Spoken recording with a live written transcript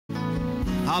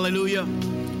Hallelujah.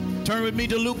 Turn with me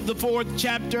to Luke, the 4th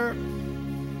chapter,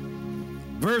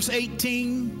 verse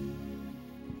 18.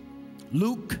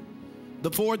 Luke,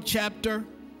 the 4th chapter,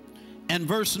 and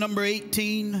verse number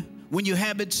 18. When you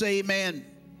have it, say amen.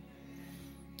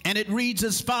 And it reads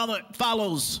as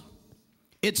follows.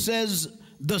 It says,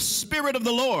 "The Spirit of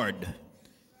the Lord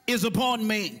is upon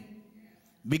me,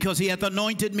 because he hath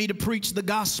anointed me to preach the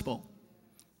gospel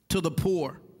to the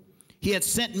poor. He hath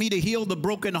sent me to heal the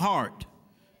broken heart,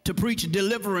 to preach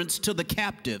deliverance to the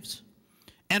captives,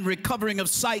 and recovering of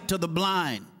sight to the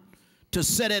blind, to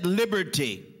set at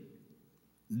liberty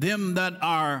them that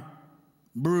are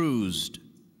bruised."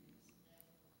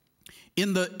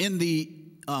 In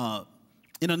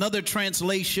another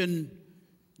translation,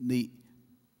 in the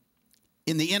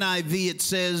NIV, it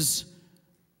says,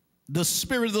 "The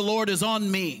Spirit of the Lord is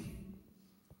on me,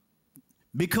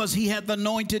 because he hath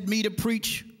anointed me to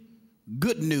preach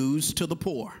good news to the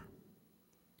poor.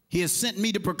 He has sent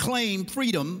me to proclaim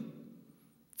freedom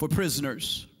for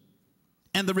prisoners,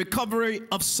 and the recovery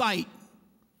of sight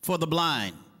for the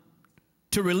blind,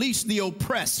 to release the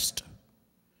oppressed,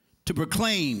 to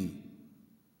proclaim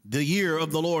the year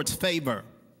of the Lord's favor."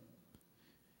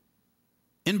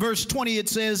 In verse 20 it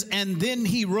says, "And then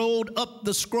he rolled up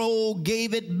the scroll,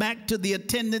 gave it back to the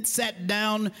attendant, sat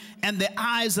down, and the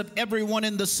eyes of everyone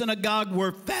in the synagogue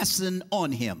were fastened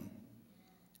on him.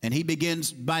 And he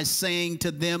begins by saying to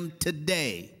them,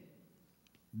 'Today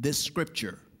this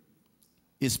scripture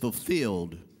is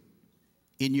fulfilled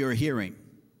in your hearing.'"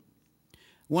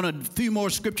 One of the few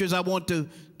more scriptures I want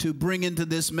to bring into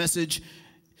this message.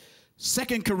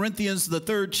 2 Corinthians, the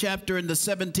 3rd chapter, and the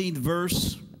 17th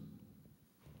verse.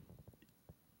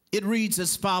 It reads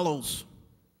as follows.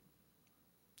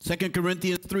 2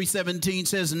 Corinthians 3:17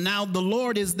 says, "Now the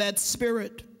Lord is that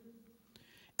Spirit,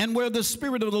 and where the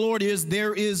Spirit of the Lord is,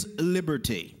 there is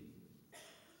liberty."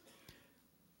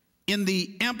 In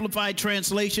the Amplified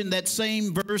translation, that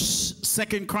same verse,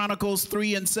 2 Chronicles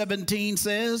 3:17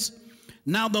 says,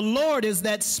 "Now the Lord is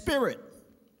that Spirit,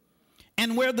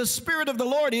 and where the Spirit of the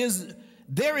Lord is,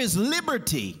 there is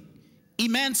liberty,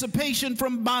 emancipation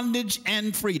from bondage,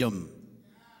 and freedom."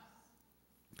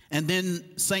 And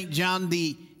then St. John,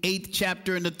 the 8th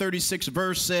chapter and the 36th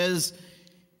verse says,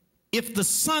 "If the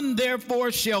Son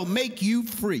therefore shall make you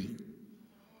free,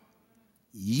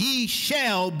 ye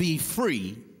shall be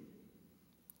free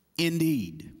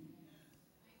indeed."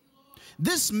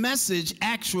 This message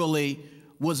actually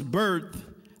was birthed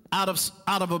out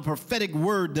of a prophetic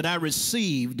word that I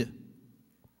received,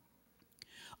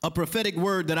 a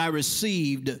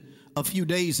few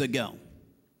days ago.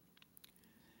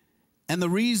 And the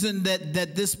reason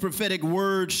that this prophetic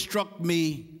word struck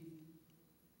me,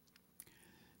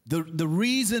 the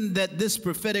reason that this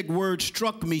prophetic word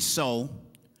struck me so,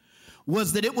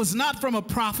 was that it was not from a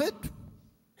prophet.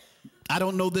 I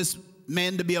don't know this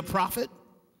man to be a prophet.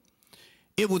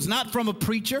 It was not from a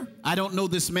preacher. I don't know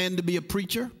this man to be a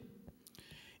preacher.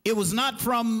 It was not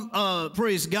from,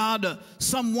 praise God,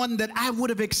 someone that I would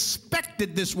have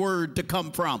expected this word to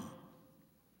come from.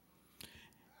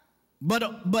 But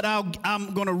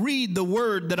I'm going to read the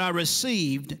word that I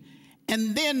received,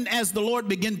 and then as the Lord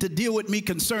began to deal with me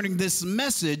concerning this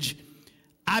message,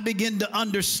 I began to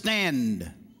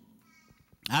understand.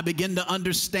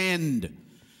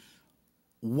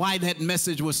 Why that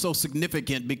message was so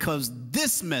significant, because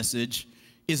this message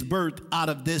is birthed out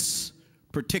of this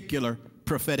particular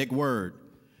prophetic word.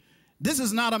 This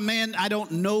is not a man, I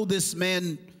don't know this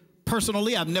man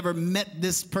personally. I've never met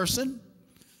this person.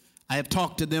 I have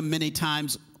talked to them many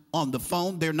times on the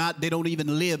phone. They don't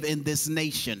even live in this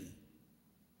nation.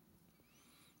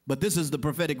 But this is the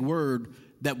prophetic word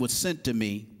that was sent to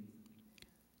me.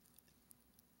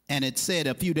 And it said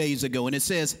a few days ago, and it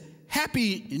says,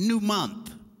 "Happy new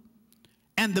month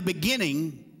and the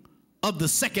beginning of the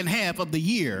second half of the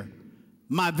year,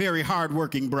 my very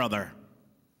hardworking brother.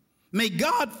 May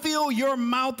God fill your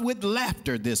mouth with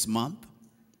laughter this month.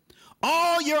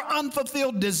 All your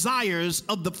unfulfilled desires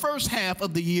of the first half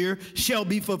of the year shall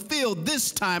be fulfilled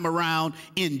this time around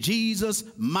in Jesus'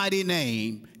 mighty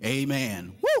name.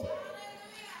 Amen." Woo!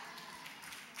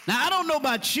 Now, I don't know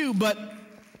about you, but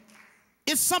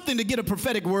it's something to get a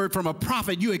prophetic word from a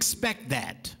prophet. You expect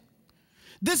that.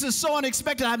 This is so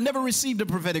unexpected. I've never received a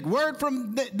prophetic word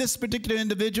from this particular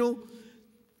individual.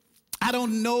 I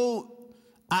don't know.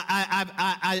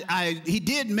 He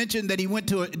did mention that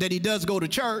he does go to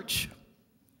church,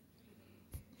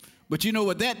 but you know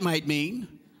what that might mean.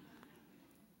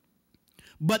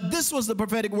 But this was the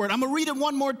prophetic word. I'm going to read it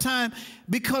one more time,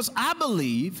 because I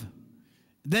believe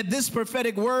that this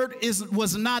prophetic word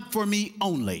was not for me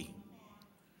only.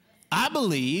 I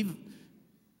believe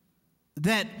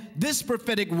that this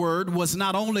prophetic word was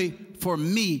not only for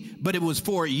me, but it was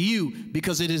for you,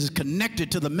 because it is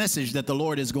connected to the message that the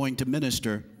Lord is going to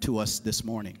minister to us this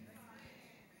morning.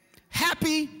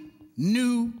 Happy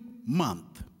New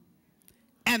Month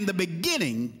and the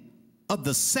beginning of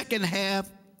the second half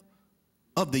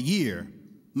of the year,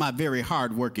 my very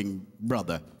hardworking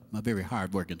brother, my very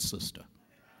hardworking sister.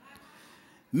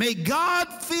 May God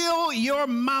fill your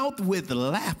mouth with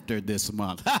laughter this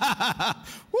month.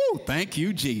 Woo, thank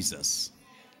you, Jesus.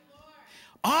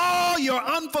 All your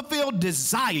unfulfilled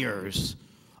desires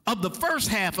of the first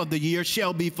half of the year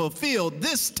shall be fulfilled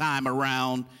this time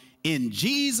around in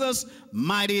Jesus'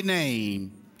 mighty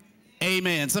name.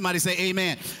 Amen. Somebody say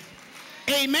amen.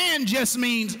 Amen just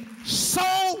means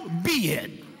so be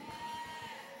it.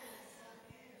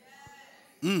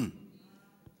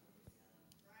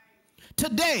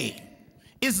 Today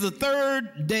is the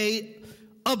third day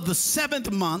of the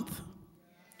 7th month,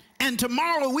 and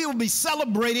tomorrow we will be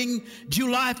celebrating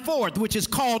July 4th, which is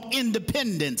called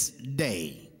Independence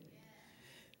Day.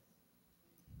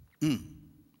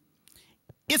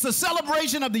 It's a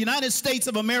celebration of the United States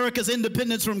of America's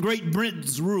independence from Great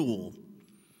Britain's rule.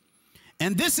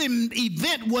 And this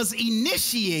event was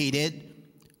initiated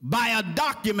by a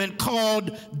document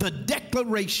called the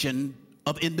Declaration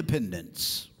of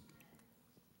Independence.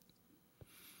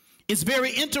 It's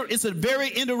very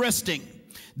interesting.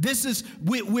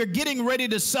 We're getting ready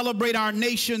to celebrate our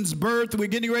nation's birth. We're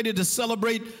getting ready to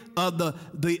celebrate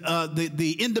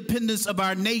the independence of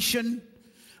our nation.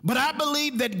 But I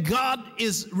believe that God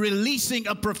is releasing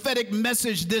a prophetic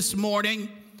message this morning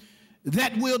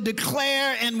that will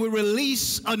declare and will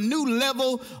release a new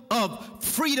level of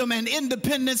freedom and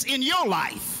independence in your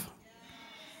life.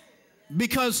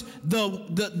 Because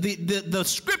the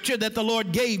scripture that the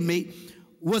Lord gave me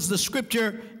was the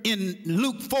scripture in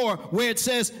Luke 4 where it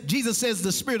says, Jesus says,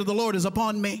 the Spirit of the Lord is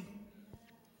upon me.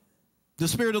 The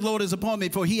Spirit of the Lord is upon me,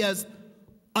 for he has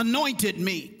anointed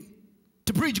me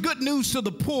to preach good news to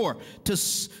the poor. He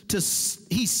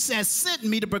has sent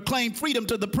me to proclaim freedom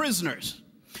to the prisoners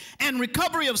and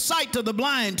recovery of sight to the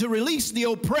blind, to release the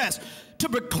oppressed, to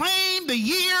proclaim the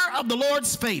year of the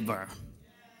Lord's favor.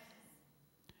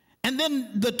 And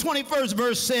then the 21st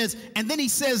verse says, and then he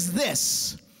says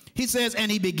this. He says, and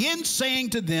he begins saying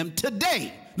to them,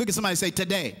 today, look at somebody say,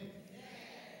 today,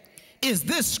 is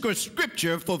this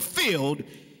scripture fulfilled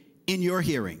in your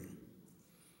hearing.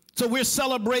 So we're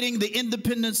celebrating the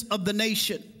independence of the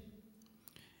nation.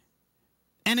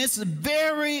 And it's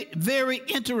very, very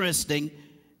interesting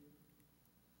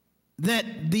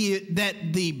that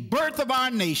the birth of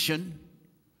our nation,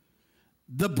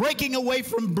 the breaking away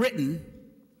from Britain,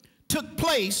 took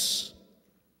place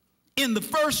in the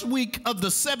first week of the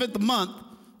 7th month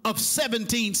of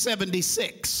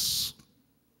 1776.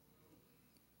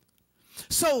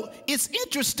 So it's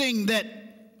interesting that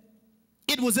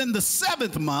it was in the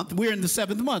 7th month. We're in the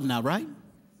 7th month now, right?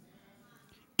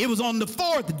 It was on the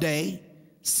 4th day,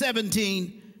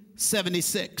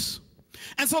 1776.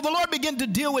 And so the Lord began to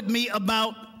deal with me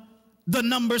about the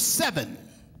number 7.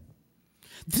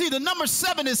 See, the number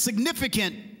 7 is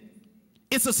significant.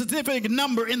 It's a significant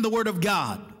number in the Word of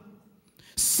God.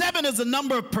 7 is a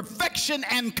number of perfection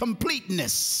and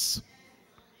completeness.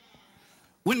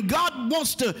 When God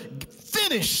wants to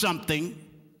finish something,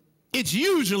 it's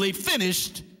usually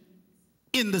finished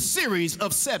in the series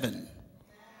of 7.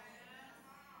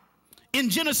 In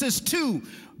Genesis 2,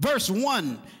 verse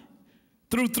 1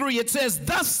 through 3, it says,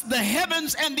 thus the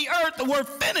heavens and the earth were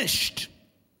finished,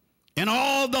 and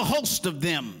all the host of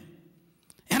them.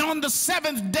 And on the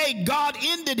 7th day, God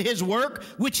ended his work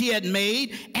which he had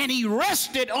made, and he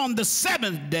rested on the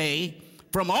 7th day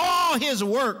from all his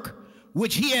work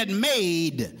which he had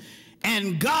made.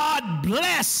 And God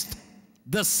blessed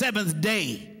the 7th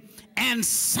day and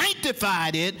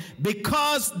sanctified it,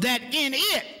 because that in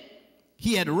it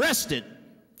he had rested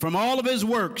from all of his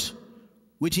works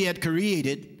which he had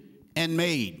created and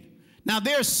made. Now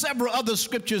there are several other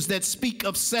scriptures that speak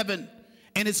of 7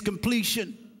 and its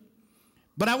completion.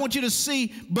 But I want you to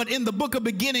see, but in the book of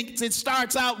beginnings, it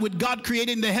starts out with God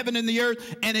creating the heaven and the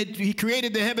earth, and he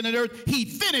created the heaven and earth. He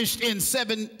finished in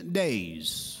 7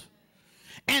 days.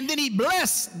 And then he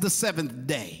blessed the 7th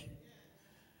day.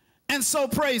 And so,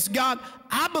 praise God,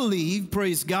 I believe,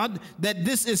 praise God, that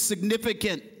this is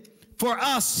significant for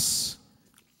us.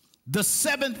 The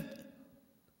 7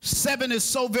 is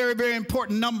so very, very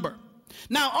important number.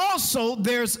 Now, also,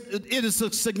 it is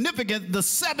significant, the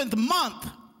 7th month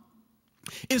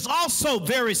is also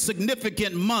very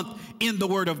significant month in the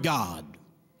Word of God.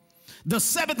 The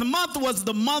 7th month was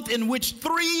the month in which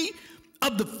 3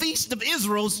 of the feasts of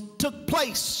Israel took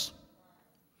place.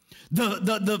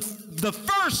 The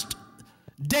first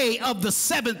day of the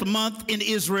seventh month in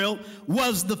Israel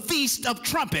was the Feast of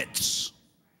Trumpets.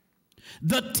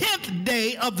 The 10th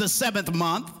day of the seventh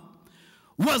month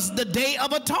was the Day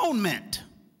of Atonement.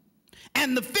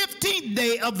 And the 15th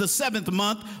day of the seventh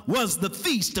month was the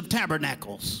Feast of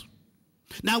Tabernacles.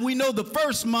 Now we know the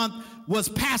first month was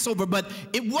Passover, but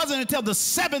it wasn't until the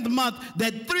seventh month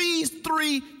that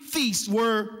three feasts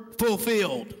were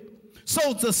fulfilled.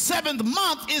 So the seventh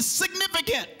month is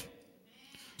significant.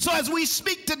 So as we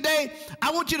speak today,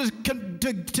 I want you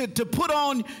to put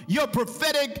on your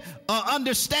prophetic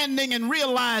understanding and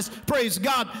realize, praise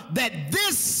God, that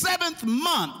this seventh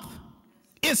month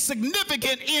is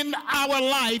significant in our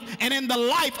life and in the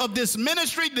life of this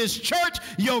ministry, this church,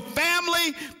 your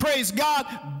family. Praise God.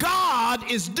 God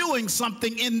is doing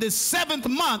something in this seventh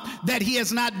month that he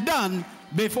has not done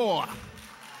before.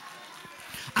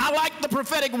 I like the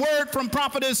prophetic word from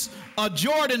prophetess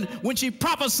Jordan when she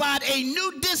prophesied a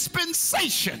new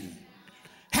dispensation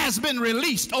has been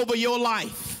released over your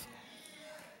life.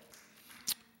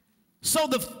 So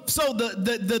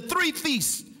the three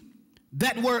feasts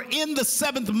that were in the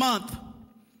seventh month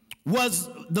was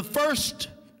the first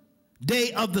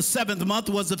day of the seventh month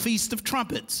was the Feast of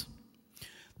Trumpets.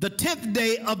 The 10th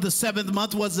day of the seventh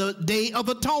month was the Day of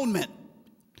Atonement.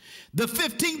 The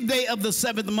 15th day of the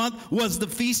seventh month was the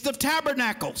Feast of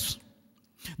Tabernacles.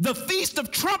 The Feast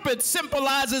of Trumpets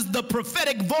symbolizes the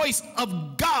prophetic voice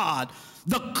of God,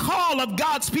 the call of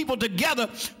God's people together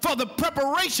for the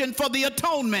preparation for the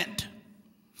atonement.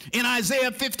 In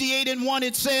Isaiah 58:1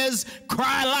 it says,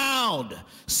 "Cry loud,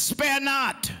 spare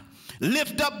not,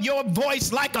 lift up your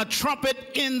voice like a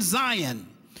trumpet in Zion.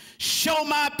 Show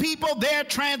my people their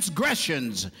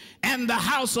transgressions and the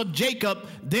house of Jacob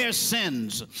their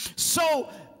sins." So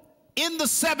in the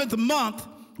seventh month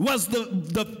was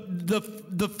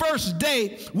the first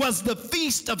day was the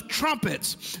Feast of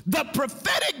Trumpets. The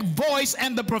prophetic voice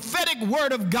and the prophetic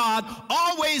word of God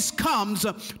always comes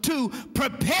to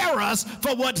prepare us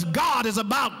for what God is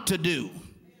about to do.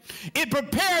 It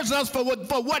prepares us for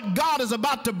what God is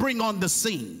about to bring on the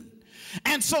scene.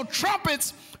 And so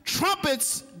trumpets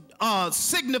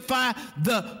signify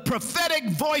the prophetic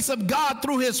voice of God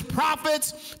through his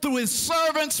prophets, through his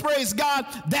servants, praise God,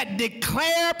 that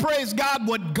declare, praise God,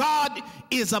 what God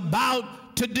is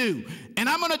about to do. And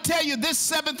I'm going to tell you, this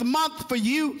seventh month for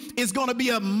you is going to be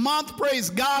a month,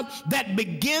 praise God, that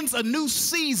begins a new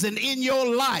season in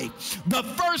your life. The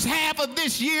first half of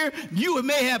this year, you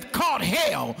may have caught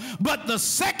hell, but the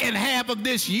second half of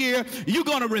this year, you're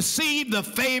going to receive the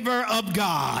favor of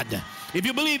God. If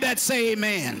you believe that, say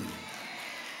amen.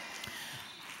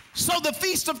 So the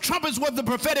Feast of Trumpets was the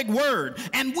prophetic word,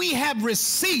 and we have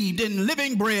received in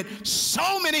Living Bread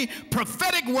so many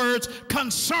prophetic words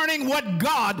concerning what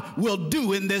God will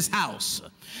do in this house.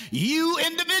 You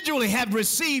individually have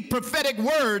received prophetic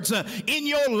words in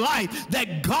your life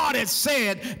that God has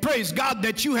said, praise God,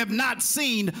 that you have not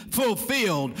seen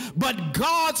fulfilled. But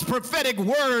God's prophetic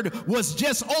word was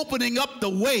just opening up the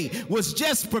way, was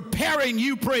just preparing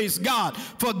you, praise God,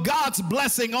 for God's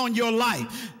blessing on your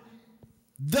life.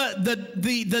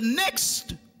 The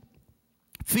next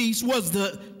feast was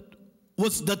the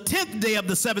 10th day of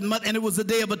the seventh month, and it was the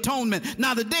Day of Atonement.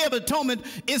 Now, the Day of Atonement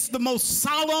is the most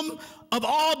solemn of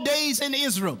all days in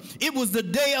Israel. It was the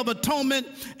Day of Atonement,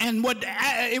 and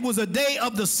it was a day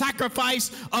of the sacrifice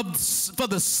for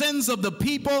the sins of the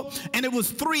people, and it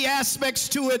was three aspects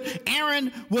to it.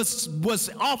 Aaron was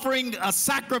offering a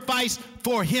sacrifice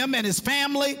for him and his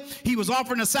family. He was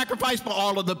offering a sacrifice for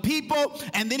all of the people,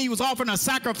 and then he was offering a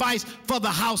sacrifice for the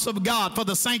house of God, for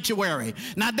the sanctuary.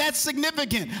 Now, that's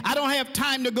significant. I don't have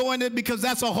time to go into it because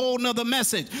that's a whole nother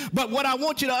message. But what I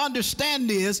want you to understand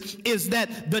is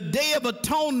that the Day of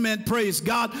Atonement, praise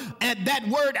God, and that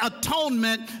word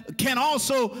atonement can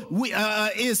also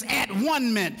is at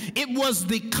one meant. It was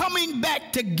the coming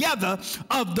back together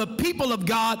of the people of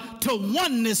God to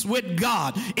oneness with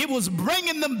God. It was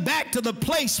bringing them back to the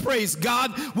place, praise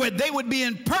God, where they would be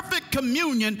in perfect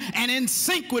communion and in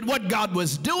sync with what God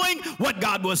was doing, what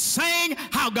God was saying,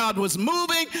 how God was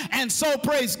moving. And so,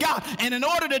 praise God, and in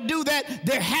order to do that,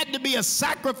 there had to be a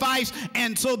sacrifice,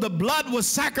 and so the blood was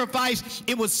sacrificed.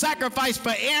 It was sacrificed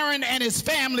for Aaron and his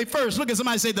family first. Look at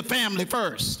somebody, say the family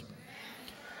first.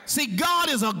 See, God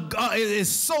is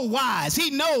so wise. He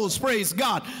knows, praise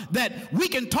God, that we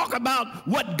can talk about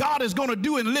what God is going to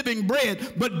do in Living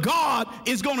Bread, but God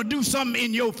is going to do something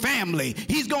in your family.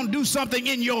 He's going to do something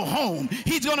in your home.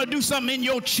 He's going to do something in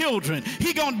your children.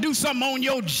 He's going to do something on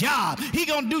your job. He's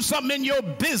going to do something in your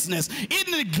business.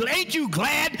 Ain't you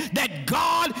glad that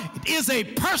God is a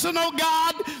personal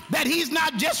God, that he's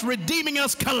not just redeeming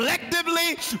us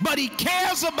collectively, but he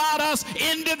cares about us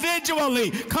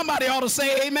individually? Somebody ought to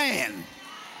say amen.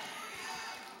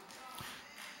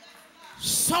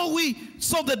 So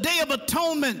the Day of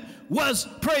Atonement was,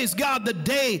 praise God, the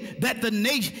day that the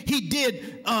nation, he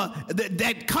did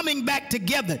that coming back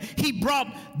together. He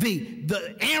brought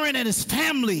the Aaron and his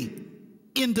family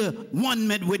into one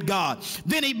with God.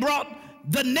 Then he brought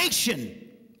the nation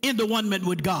into one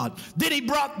with God. Then he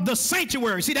brought the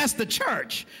sanctuary. See, that's the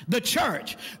church. The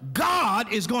church.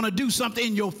 God is going to do something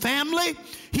in your family.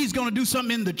 He's going to do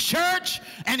something in the church,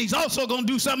 and he's also going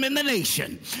to do something in the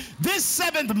nation. This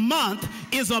 7th month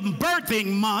is a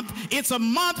birthing month. It's a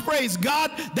month, praise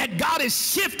God, that God is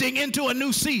shifting into a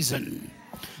new season.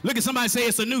 Look at somebody say,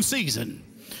 it's a new season.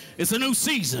 It's a new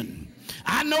season.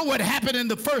 I know what happened in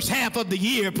the first half of the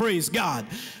year, praise God.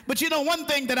 But you know, one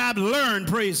thing that I've learned,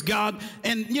 praise God,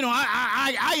 and you know,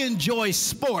 I enjoy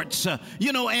sports,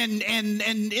 you know, and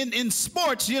in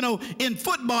sports, you know, in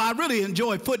football, I really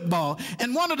enjoy football.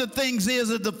 And one of the things is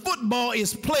that the football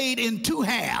is played in 2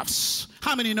 halves.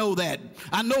 How many know that?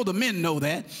 I know the men know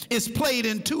that. It's played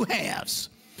in 2 halves.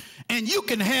 And you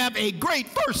can have a great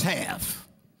first half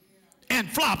and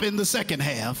flop in the second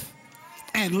half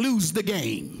and lose the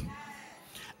game.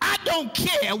 I don't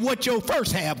care what your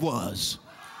first half was.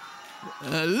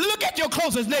 Look at your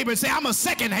closest neighbor and say, I'm a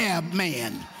second half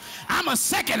man. I'm a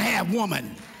second half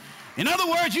woman. In other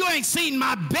words, you ain't seen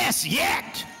my best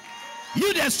yet.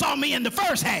 You just saw me in the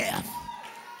first half.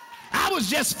 I was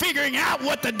just figuring out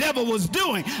what the devil was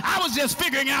doing. I was just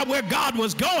figuring out where God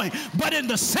was going. But in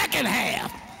the second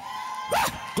half,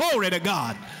 glory to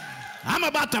God, I'm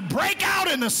about to break out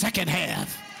in the second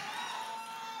half.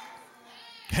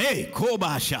 Hey,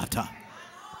 Kobashata.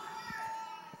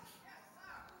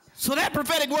 So that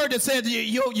prophetic word that said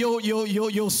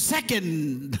your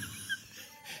second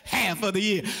half of the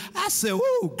year, I said,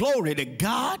 "Ooh, glory to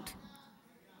God."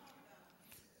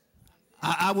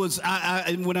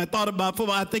 When I thought about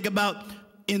football, I think about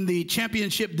in the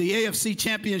championship, the AFC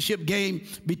championship game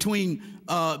between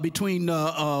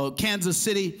Kansas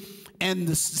City and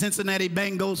the Cincinnati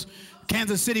Bengals.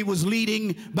 Kansas City was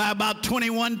leading by about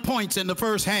 21 points in the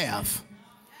first half.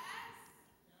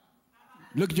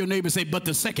 Look at your neighbor and say, but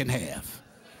the second half.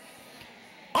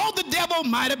 Oh, the devil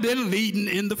might have been leading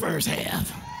in the first half.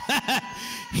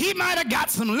 He might have got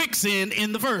some licks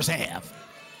in the first half.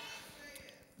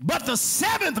 But the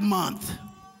 7th month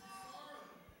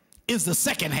is the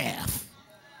second half.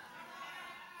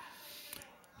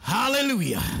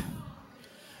 Hallelujah.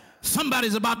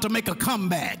 Somebody's about to make a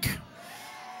comeback.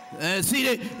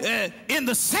 In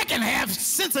the second half,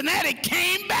 Cincinnati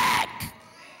came back. I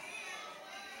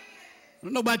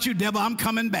don't know about you, devil. I'm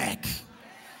coming back.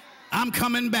 I'm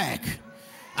coming back.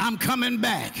 I'm coming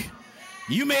back.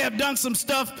 You may have done some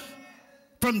stuff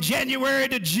from January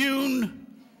to June,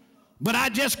 but I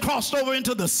just crossed over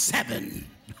into the 7.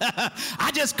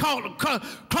 I just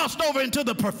crossed over into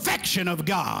the perfection of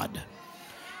God.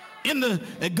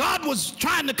 God was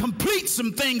trying to complete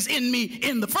some things in me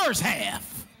in the first half.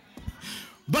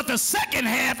 But the second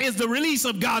half is the release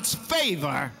of God's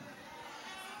favor.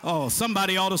 Oh,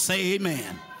 somebody ought to say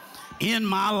amen. In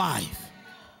my life.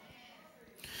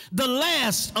 The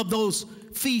last of those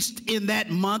feasts in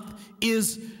that month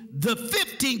is the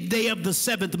 15th day of the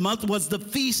 7th month was the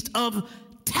Feast of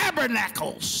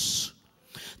Tabernacles.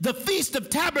 The Feast of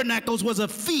Tabernacles was a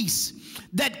feast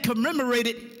that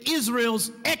commemorated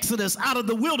Israel's exodus out of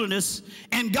the wilderness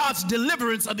and God's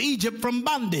deliverance of Egypt from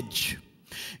bondage.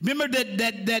 Remember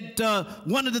that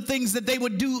one of the things that they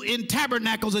would do in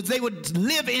tabernacles is they would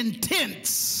live in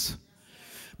tents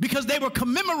because they were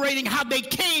commemorating how they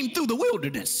came through the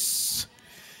wilderness.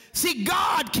 See,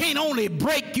 God can't only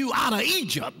break you out of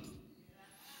Egypt,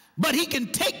 but he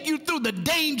can take you through the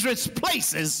dangerous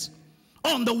places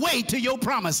on the way to your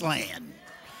promised land.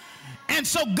 And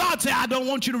so God said, I don't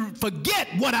want you to forget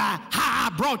how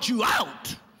I brought you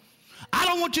out. I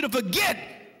don't want you to forget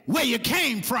where you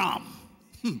came from.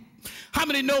 How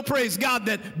many know, praise God,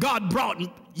 that God brought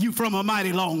you from a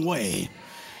mighty long way?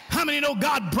 How many know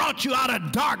God brought you out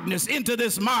of darkness into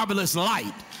this marvelous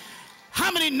light?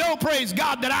 How many know, praise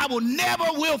God, that I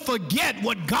will forget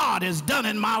what God has done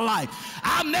in my life?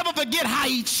 I'll never forget how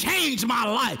he changed my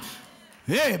life.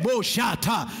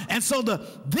 And so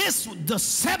the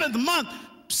seventh month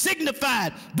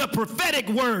signified the prophetic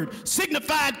word,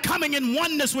 signified coming in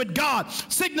oneness with God,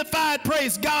 signified,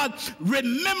 praise God,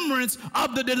 remembrance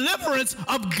of the deliverance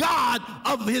of God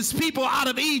of his people out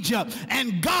of Egypt.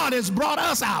 And God has brought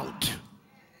us out,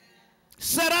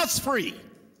 set us free.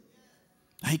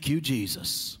 Thank you,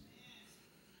 Jesus.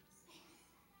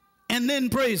 And then,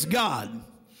 praise God,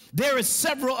 there is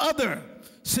several other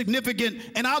significant,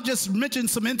 and I'll just mention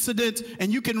some incidents,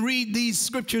 and you can read these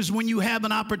scriptures when you have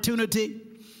an opportunity.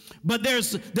 But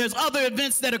there's other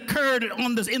events that occurred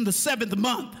in the seventh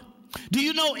month. Do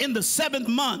you know in the seventh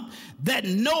month that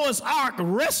Noah's ark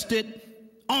rested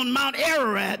on Mount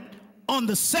Ararat on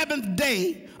the seventh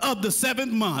day of the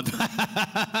seventh month?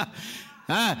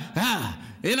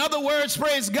 In other words,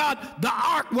 praise God, the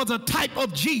ark was a type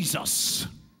of Jesus.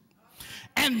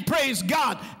 And praise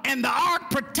God, and the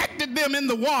ark protected them in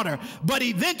the water. But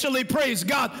eventually, praise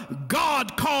God,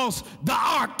 God caused the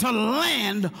ark to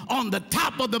land on the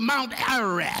top of the Mount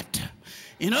Ararat.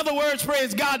 In other words,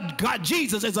 praise God,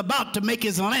 Jesus is about to make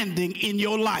his landing in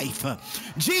your life.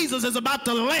 Jesus is about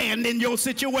to land in your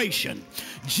situation.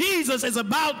 Jesus is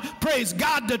about, praise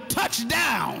God, to touch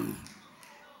down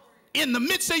in the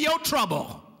midst of your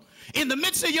trouble, in the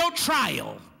midst of your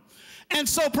trial. And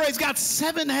so, praise God,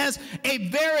 7 has a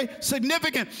very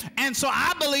significant, and so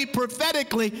I believe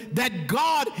prophetically that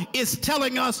God is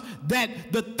telling us that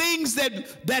the things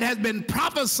that has been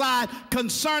prophesied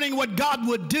concerning what God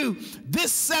would do,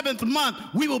 this 7th month,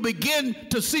 we will begin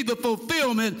to see the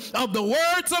fulfillment of the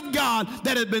words of God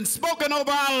that have been spoken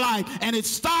over our life. And it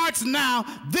starts now,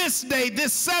 this day,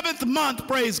 this 7th month,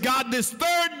 praise God, this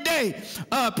 3rd day,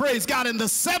 praise God, in the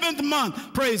 7th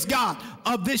month, praise God,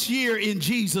 of this year in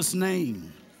Jesus' name.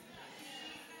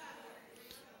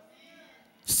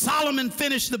 Solomon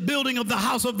finished the building of the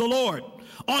house of the Lord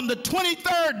on the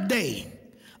 23rd day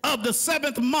of the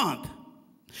 7th month.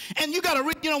 And you got to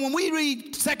read, you know, when we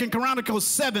read 2 Chronicles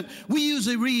 7, we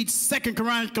usually read 2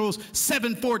 Chronicles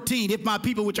 7:14. If my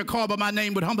people which are called by my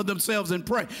name would humble themselves and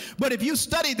pray. But if you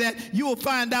study that, you will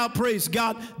find out, praise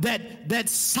God, that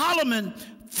Solomon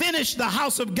finished the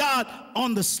house of God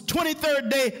on the 23rd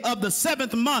day of the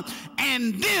 7th month,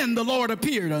 and then the Lord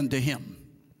appeared unto him.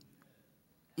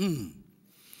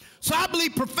 So I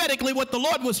believe prophetically what the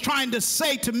Lord was trying to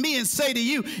say to me and say to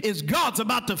you is God's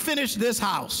about to finish this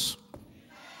house.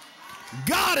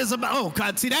 God is about, oh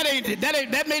God, see,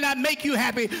 that may not make you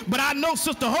happy, but I know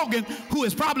Sister Hogan, who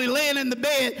is probably laying in the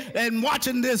bed and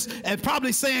watching this and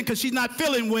probably saying, because she's not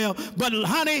feeling well, but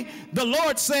honey, the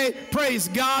Lord say, praise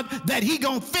God, that he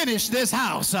gonna finish this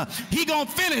house. He gonna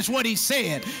finish what he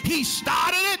said. He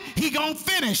started it, he gonna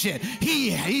finish it.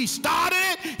 He started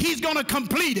it, he's gonna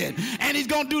complete it. And he's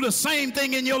gonna do the same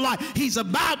thing in your life. He's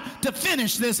about to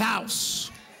finish this house.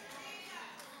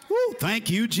 Woo, thank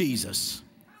you, Jesus.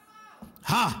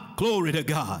 Ha, glory to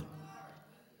God.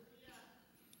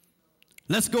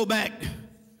 Let's go back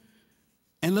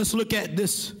and let's look at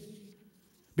this,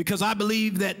 because I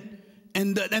believe that,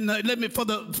 let me for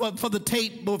the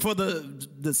tape or for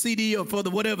the CD or for the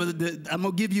whatever, I'm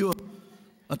gonna give you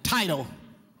a title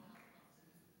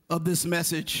of this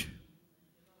message.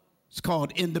 It's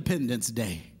called Independence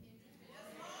Day.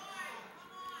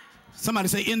 Somebody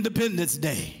say Independence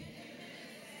Day.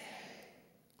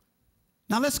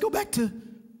 Now let's go back to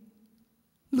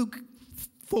Luke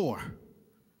 4.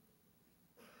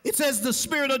 It says the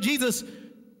Spirit of Jesus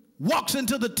walks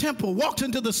into the temple, walks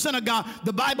into the synagogue.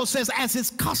 The Bible says as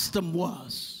his custom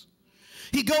was.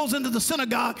 He goes into the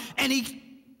synagogue and he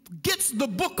gets the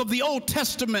book of the Old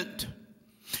Testament.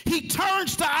 He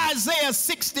turns to Isaiah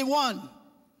 61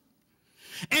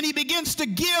 and he begins to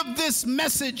give this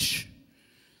message.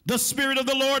 The Spirit of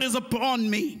the Lord is upon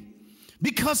me,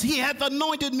 because he hath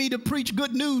anointed me to preach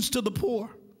good news to the poor.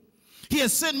 He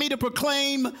has sent me to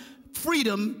proclaim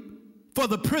freedom for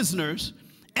the prisoners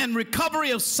and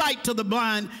recovery of sight to the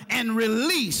blind and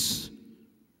release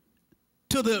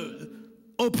to the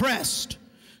oppressed,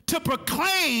 to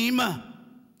proclaim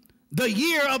the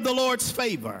year of the Lord's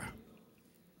favor.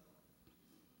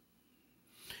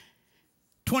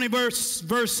 20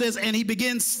 verse says, and he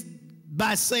begins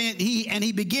by saying,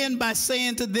 he began by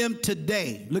saying to them,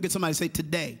 today. Look at somebody, say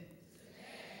today.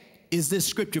 Is this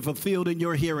scripture fulfilled in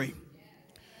your hearing?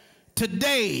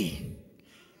 Today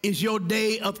is your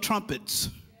day of trumpets.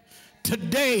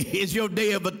 Today is your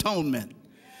day of atonement.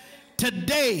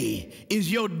 Today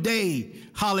is your day,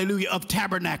 hallelujah, of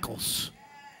tabernacles.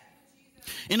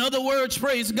 In other words,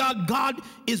 praise God, God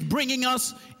is bringing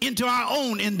us into our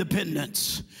own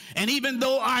independence. And even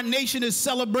though our nation is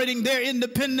celebrating their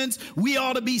independence, we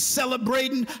ought to be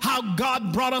celebrating how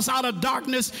God brought us out of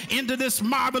darkness into this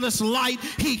marvelous light.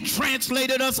 He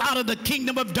translated us out of the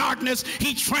kingdom of darkness.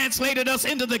 He translated us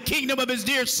into the kingdom of his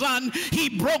dear Son. He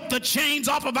broke the chains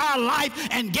off of our life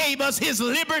and gave us his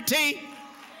liberty.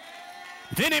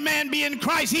 If any man be in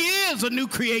Christ, he is a new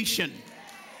creation.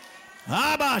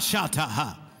 Abba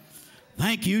Shataha.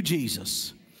 Thank you,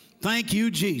 Jesus. Thank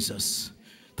you, Jesus.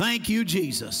 Thank you,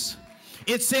 Jesus.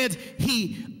 It said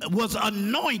he was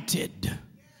anointed.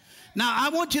 Now, I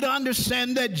want you to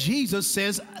understand that Jesus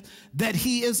says that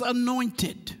he is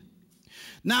anointed.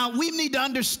 Now, we need to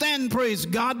understand, praise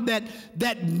God,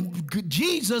 that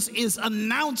Jesus is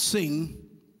announcing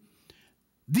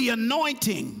the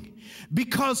anointing,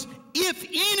 because if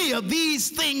any of these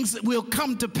things will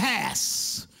come to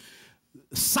pass,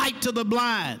 sight to the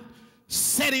blind,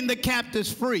 setting the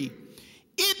captives free,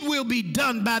 it will be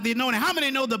done by the anointing. How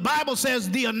many know the Bible says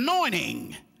the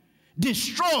anointing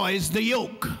destroys the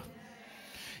yoke?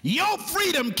 Your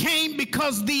freedom came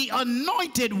because the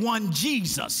anointed one,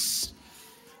 Jesus,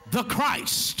 the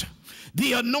Christ,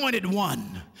 the anointed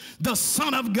one, the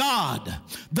Son of God,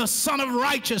 the Son of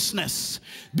righteousness,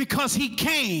 because he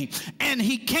came and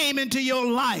he came into your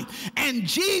life. And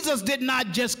Jesus did not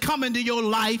just come into your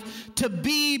life to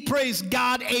be, praise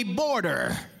God, a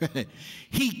border.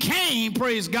 He came,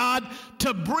 praise God,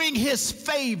 to bring his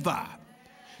favor,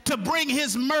 to bring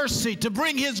his mercy, to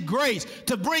bring his grace,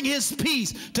 to bring his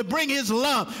peace, to bring his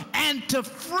love, and to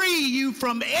free you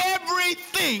from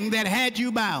everything that had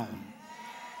you bound.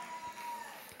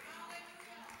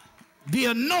 The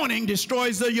anointing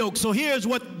destroys the yoke. So here's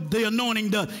what the anointing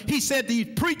does. He said he's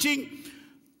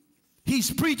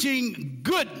preaching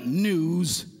good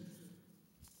news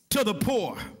to the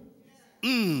poor.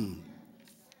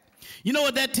 You know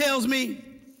what that tells me?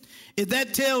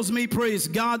 That tells me, praise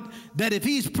God, that if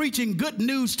he's preaching good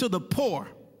news to the poor,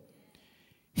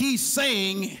 he's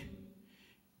saying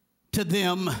to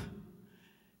them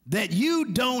that you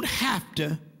don't have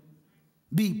to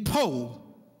be poor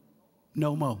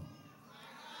no more.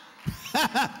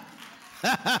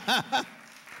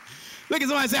 Look at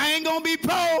somebody say, I ain't gonna be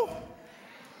poor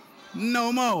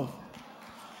no more.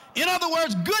 In other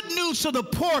words, good news to the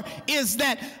poor is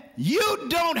that you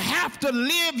don't have to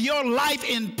live your life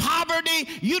in poverty.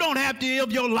 You don't have to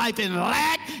live your life in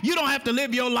lack. You don't have to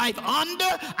live your life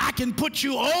under. I can put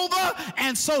you over.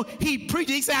 And so he preached.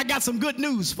 He said, I got some good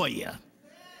news for you.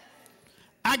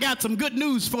 I got some good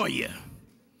news for you.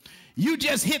 You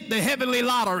just hit the heavenly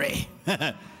lottery.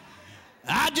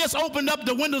 I just opened up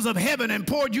the windows of heaven and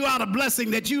poured you out a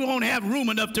blessing that you don't have room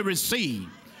enough to receive.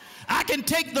 I can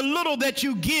take the little that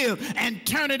you give and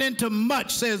turn it into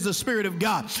much, says the Spirit of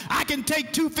God. I can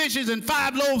take 2 fishes and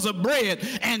 5 loaves of bread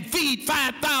and feed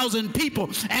 5,000 people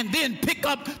and then pick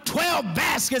up 12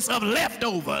 baskets of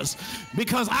leftovers,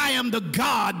 because I am the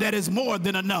God that is more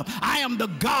than enough. I am the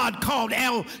God called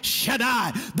El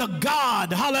Shaddai, the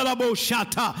God, hallelujah,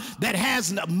 that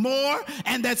has more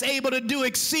and that's able to do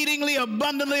exceedingly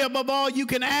abundantly above all you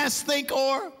can ask, think,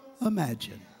 or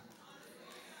imagine.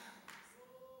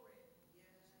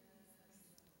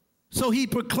 So he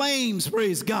proclaims,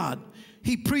 praise God,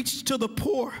 he preached to the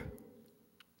poor.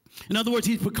 In other words,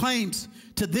 he proclaims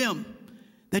to them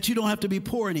that you don't have to be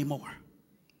poor anymore.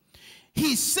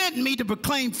 He sent me to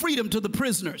proclaim freedom to the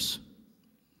prisoners.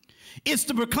 It's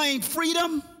to proclaim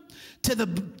freedom to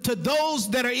those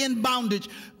that are in bondage.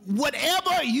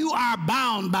 Whatever you are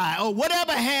bound by or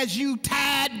whatever has you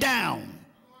tied down,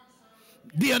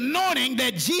 the anointing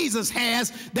that Jesus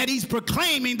has, that he's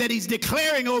proclaiming, that he's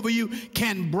declaring over you,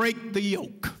 can break the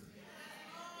yoke.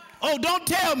 Oh, don't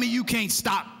tell me you can't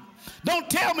stop. Don't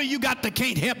tell me you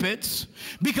can't help it,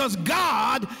 because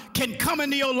God can come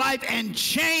into your life and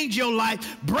change your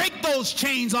life, break those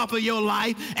chains off of your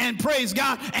life, and praise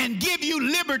God, and give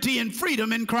you liberty and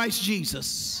freedom in Christ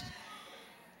Jesus.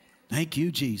 Thank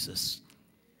you, Jesus.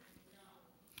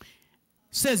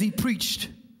 Says he preached,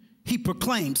 he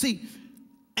proclaimed. See,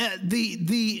 the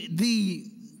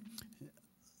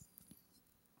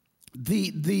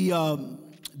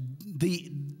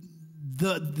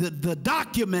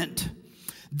document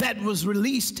that was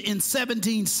released in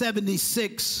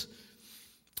 1776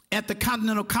 at the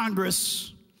Continental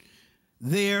Congress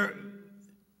there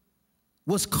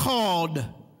was called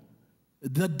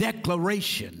the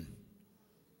Declaration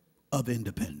of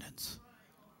Independence.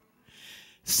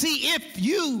 See, if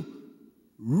you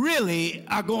really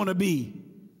are going to be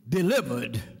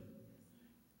delivered,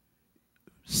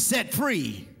 set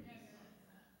free,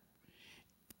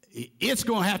 it's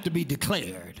going to have to be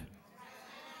declared.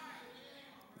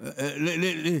 You're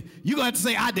going to have to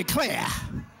say, I declare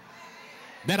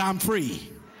that I'm free.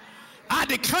 I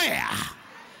declare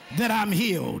that I'm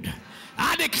healed.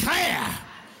 I declare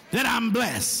that I'm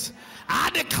blessed. I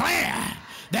declare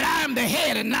that I am the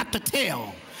head and not the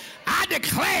tail. I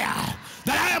declare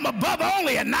that I am above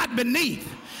only and not beneath.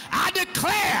 I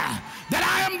declare that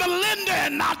I am the lender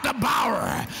and not the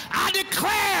borrower. I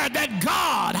declare that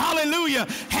God, hallelujah,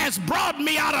 has brought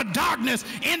me out of darkness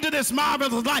into this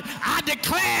marvelous light. I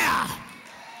declare.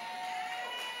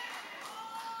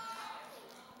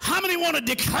 How many want to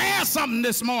declare something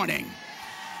this morning?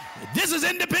 This is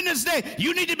Independence Day.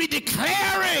 You need to be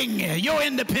declaring your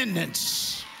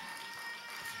independence.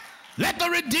 Let the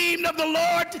redeemed of the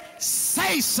Lord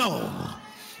say so.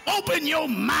 Open your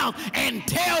mouth and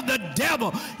tell the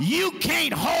devil, you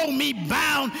can't hold me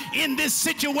bound in this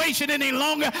situation any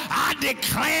longer. I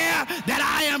declare that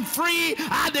I am free.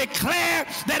 I declare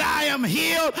that I am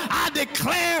healed. I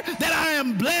declare that I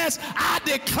am blessed. I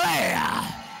declare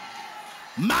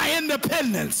my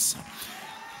independence.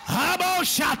 I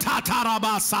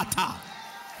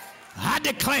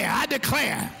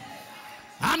declare.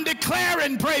 I'm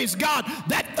declaring, praise God,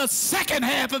 that the second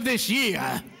half of this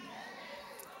year,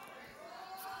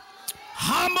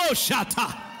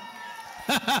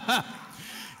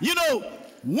 you know,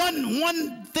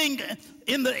 one thing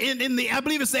in the I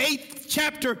believe it's the 8th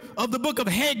chapter of the book of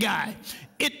Haggai,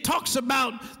 it talks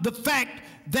about the fact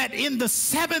that in the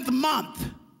 7th month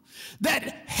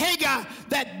that Haggai,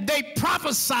 that they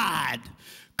prophesied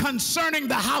concerning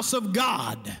the house of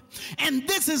God. And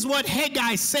this is what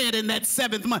Haggai said in that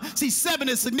 7th month. See, 7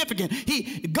 is significant.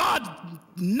 God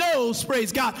knows,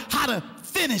 praise God, how to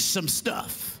finish some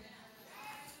stuff.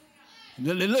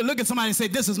 Look at somebody and say,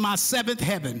 this is my 7th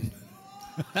heaven.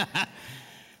 Have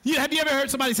you ever heard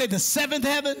somebody say the 7th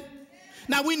heaven?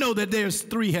 Now, we know that there's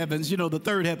 3 heavens, you know, the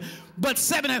 3rd heaven, but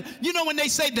 7 heaven. You know, when they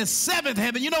say the 7th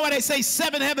heaven, you know why they say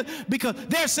 7th heaven? Because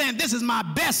they're saying this is my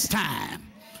best time.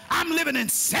 I'm living in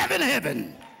 7th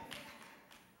heaven.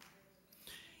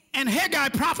 And Haggai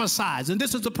prophesies, and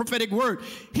this is a prophetic word.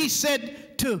 He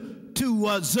said to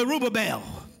Zerubbabel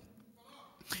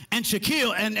and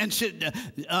Shealtiel and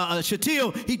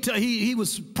Shealtiel, he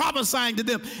was prophesying to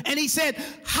them, and he said,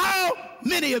 how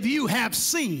many of you have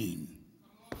seen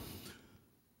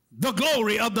the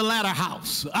glory of the latter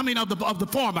house? I mean, of the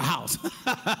former house.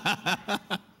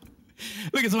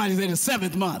 Look at somebody say the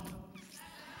 7th month.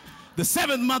 The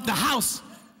 7th month,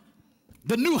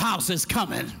 the new house is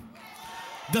coming.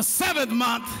 The 7th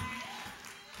month,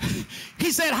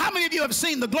 he said, how many of you have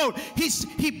seen the glory?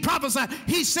 He prophesied.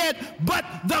 He said, but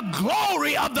the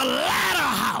glory of the latter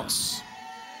house.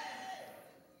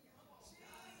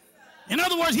 In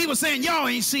other words, he was saying, y'all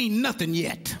ain't seen nothing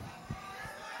yet.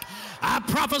 I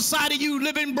prophesy to you,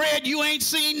 living bread, you ain't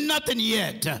seen nothing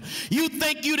yet. You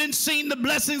think you didn't seen the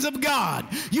blessings of God.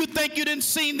 You think you didn't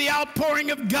seen the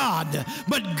outpouring of God.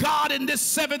 But God in this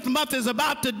 7th month is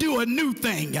about to do a new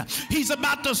thing. He's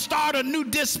about to start a new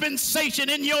dispensation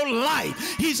in your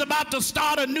life. He's about to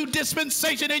start a new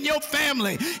dispensation in your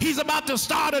family. He's about to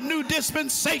start a new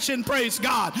dispensation, praise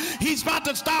God. He's about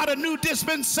to start a new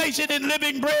dispensation in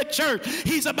Living Bread Church.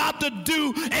 He's about to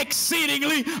do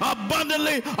exceedingly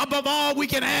abundantly above all we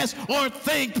can ask or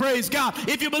think, praise God.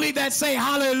 If you believe that, say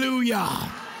hallelujah.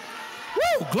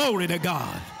 Woo, glory to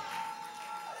God.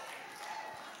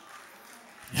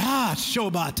 Ah,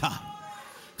 Shobata.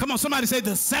 Come on, somebody say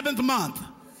the 7th month.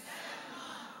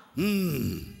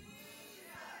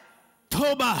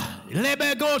 Toba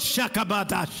lebego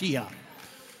shakabatashia.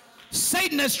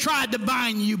 Satan has tried to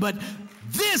bind you, but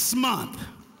this month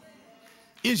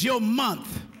is your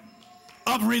month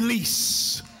of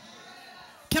release.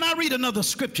 Can I read another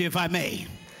scripture, if I may?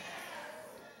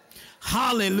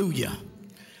 Hallelujah.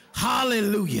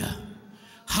 Hallelujah.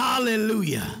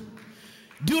 Hallelujah.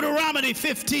 Deuteronomy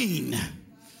 15,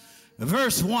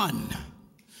 verse 1.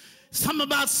 Something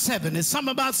about 7. It's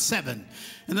something about 7.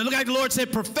 And then look like the Lord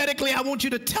said, prophetically, I want you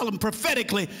to tell them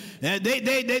prophetically.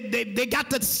 They got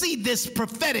to see this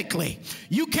prophetically.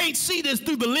 You can't see this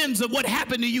through the lens of what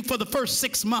happened to you for the first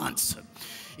 6 months.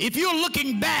 If you're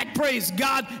looking back, praise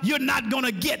God, you're not going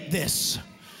to get this.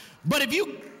 But if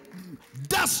you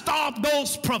dust off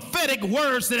those prophetic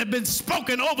words that have been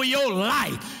spoken over your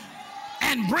life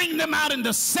and bring them out in the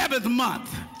 7th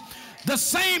month, the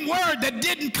same word that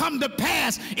didn't come to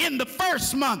pass in the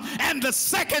 1st month and the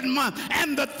 2nd month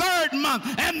and the 3rd month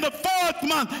and the 4th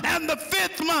month and the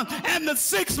 5th month and the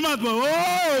 6th month, but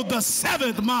oh, the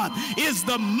 7th month is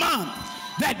the month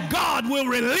that God will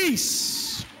release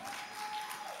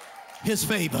his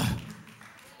favor.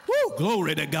 Woo!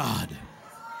 Glory to God.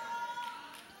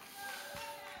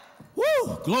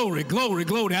 Woo, glory, glory,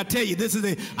 glory. I tell you,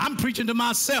 I'm preaching to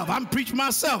myself. I'm preaching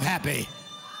myself happy.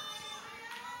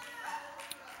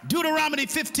 Deuteronomy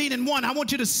 15:1. I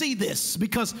want you to see this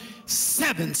because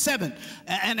 7.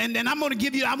 And I'm going to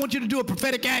give you, I want you to do a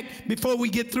prophetic act before we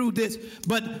get through this.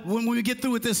 But when we get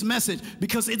through with this message,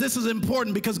 because this is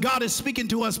important, because God is speaking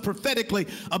to us prophetically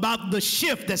about the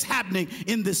shift that's happening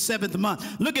in this 7th month.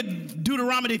 Look at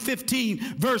Deuteronomy 15,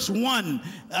 verse 1.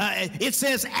 It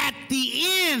says, at the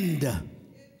end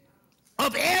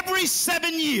of every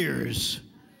 7 years,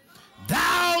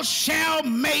 thou shalt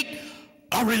make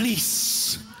a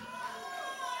release.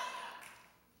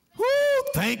 Woo,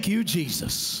 thank you,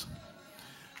 Jesus.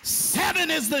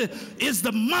 7 is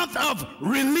the month of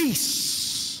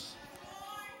release.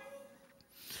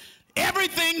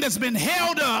 Everything that's been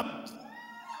held up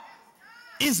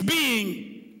is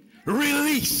being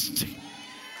released.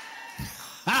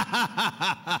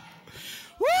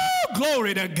 Woo,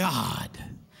 glory to God.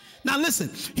 Now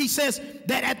listen, he says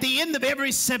that at the end of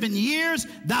every 7 years,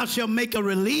 thou shalt make a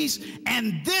release,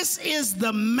 and this is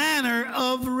the manner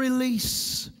of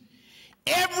release.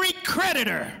 Every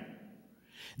creditor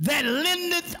that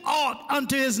lendeth aught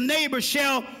unto his neighbor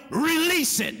shall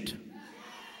release it.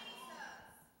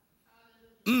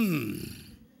 And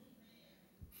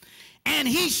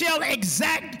he shall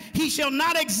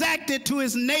not exact it to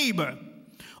his neighbor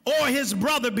or his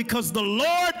brother, because the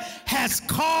Lord has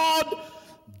called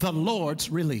the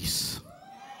Lord's release.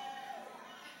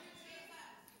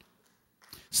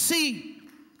 See,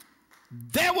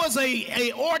 there was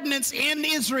a ordinance in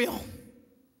Israel.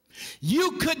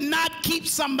 You could not keep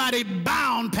somebody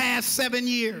bound past 7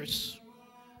 years.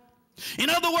 In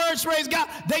other words, praise God,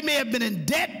 they may have been in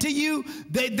debt to you.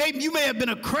 You may have been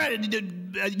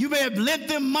accredited. You may have lent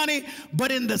them money,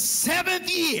 but in the 7th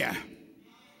year,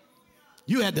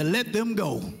 you had to let them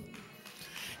go.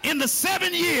 In the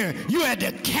 7th year, you had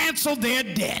to cancel their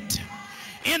debt.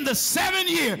 In the 7th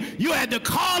year, you had to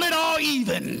call it all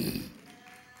even.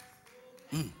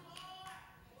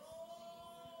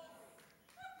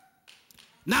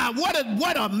 Now,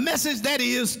 what a message that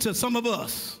is to some of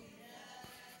us,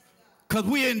 because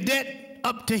we're in debt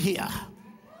up to here.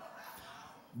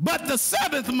 But the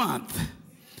 7th month,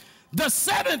 the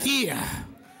 7th year,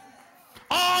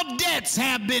 all debts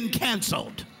have been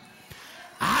canceled.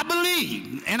 I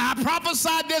believe, and I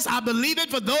prophesied this, I believe it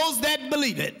for those that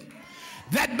believe it,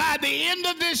 that by the end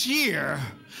of this year,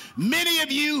 many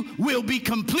of you will be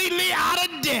completely out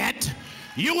of debt.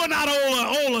 You will not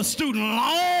owe a student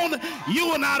loan. You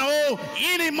will not owe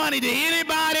any money to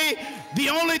anybody. The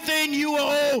only thing you will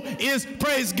owe is,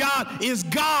 praise God, is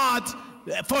God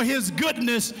for his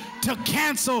goodness to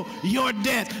cancel your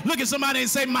debt. Look at somebody and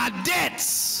say, my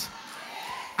debts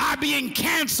are being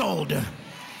canceled. It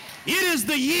is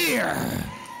the year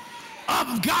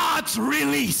of God's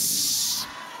release.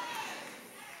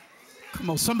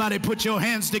 Come on, somebody put your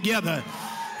hands together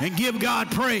and give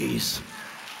God praise.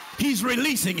 He's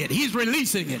releasing it. He's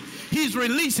releasing it. He's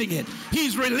releasing it.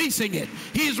 He's releasing it.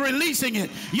 He's releasing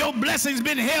it. Your blessing's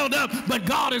been held up, but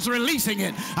God is releasing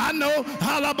it. I know,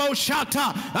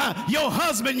 your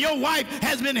husband, your wife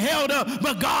has been held up,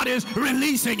 but God is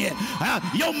releasing it.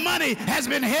 Your money has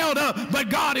been held up, but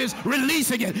God is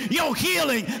releasing it. Your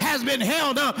healing has been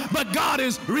held up, but God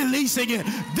is releasing it.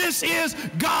 This is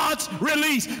God's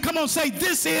release. Come on, say,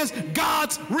 this is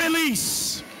God's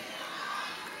release.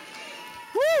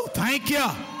 Woo, thank you.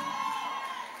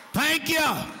 Thank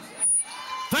you.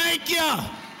 Thank you.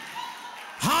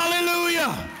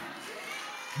 Hallelujah.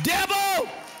 Devil,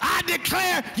 I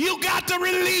declare you got to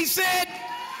release it.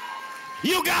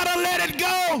 You got to let it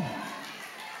go.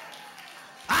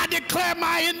 I declare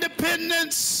my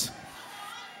independence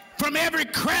from every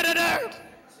creditor,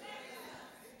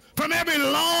 from every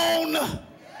loan,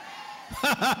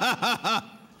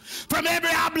 from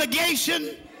every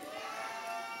obligation.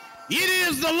 It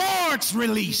is the Lord's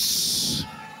release.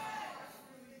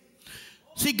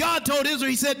 See, God told Israel,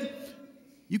 he said,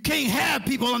 you can't have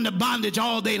people under bondage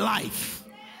all their life.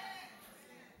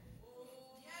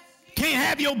 You can't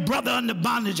have your brother under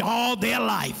bondage all their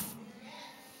life.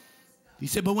 He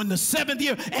said, but when the 7th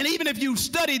year, and even if you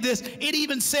study this, it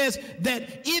even says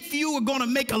that if you were going to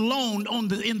make a loan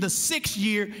in the 6th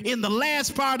year, in the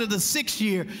last part of the 6th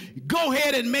year, go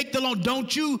ahead and make the loan.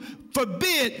 Don't you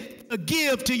forbid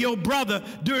give to your brother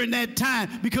during that time,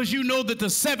 because you know that the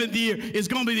 7th year is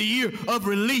going to be the year of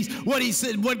release. What he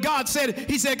said, what God said,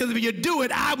 he said, because if you do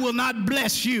it, I will not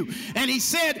bless you. And he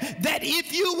said that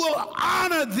if you will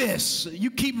honor this,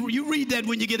 you read that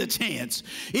when you get a chance.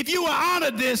 If you will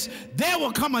honor this, there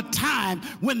will come a time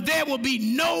when there will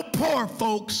be no poor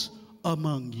folks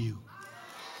among you.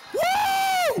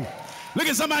 Woo! Look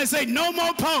at somebody say, no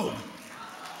more poor.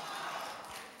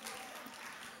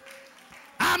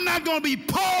 I'm not going to be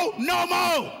poor no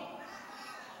more.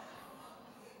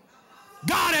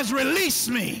 God has released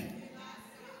me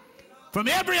from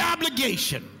every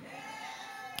obligation.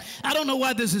 I don't know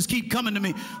why this is keep coming to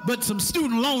me, but some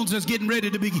student loans is getting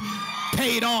ready to be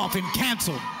paid off and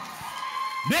canceled.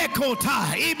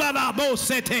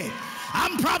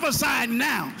 I'm prophesying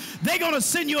now. They're going to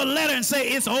send you a letter and say,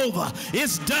 it's over.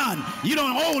 It's done. You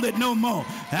don't hold it no more.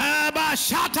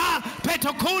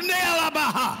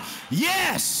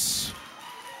 Yes.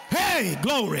 Hey,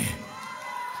 glory.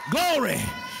 Glory.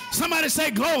 Somebody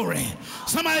say glory.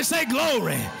 Somebody say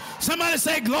glory. Somebody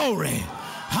say glory.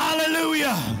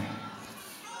 Hallelujah.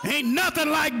 Ain't nothing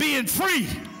like being free.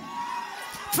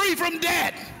 Free from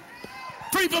debt.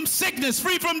 Free from sickness.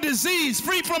 Free from disease.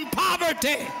 Free from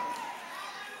poverty.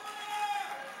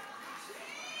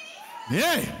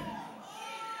 Yeah.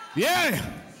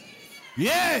 Yeah.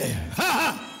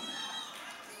 Yeah.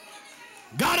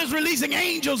 God is releasing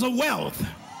angels of wealth.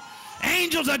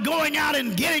 Angels are going out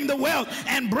and getting the wealth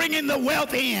and bringing the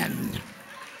wealth in.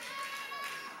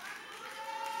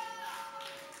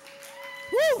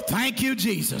 Woo! Thank you,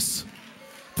 Jesus.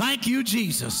 Thank you,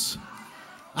 Jesus.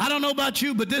 I don't know about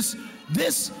you, but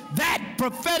that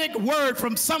prophetic word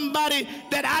from somebody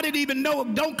that I didn't even know,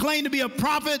 don't claim to be a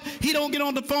prophet. He don't get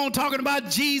on the phone talking about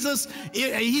Jesus.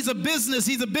 He's a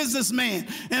businessman,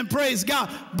 and praise God.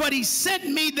 But he sent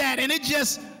me that, and it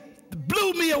just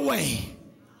blew me away.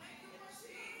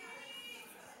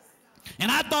 And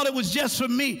I thought it was just for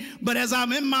me, but as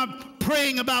I'm in my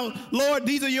praying about, Lord,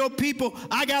 these are your people,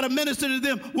 I got to minister to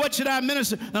them. What should I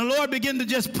minister? And the Lord began to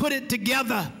just put it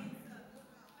together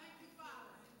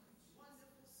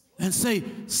and say,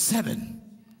 the 7th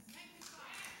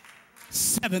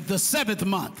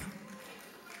month.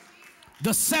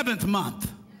 The 7th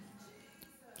month.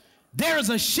 There is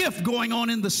a shift going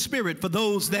on in the spirit for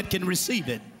those that can receive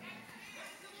it.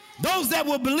 Those that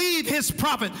will believe his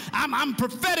prophet. I'm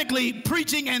prophetically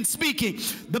preaching and speaking.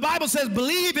 The Bible says,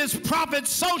 believe his prophet,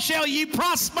 so shall ye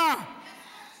prosper.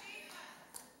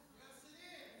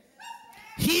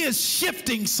 He is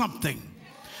shifting something.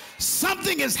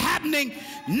 Something is happening,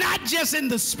 not just in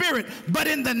the spirit, but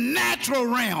in the natural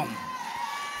realm.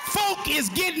 Folk is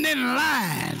getting in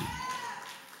line.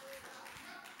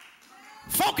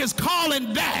 Folk is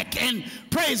calling back, and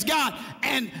praise God,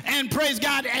 and praise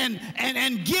God, and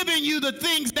giving you the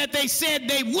things that they said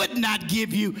they would not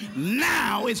give you.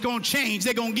 Now it's going to change.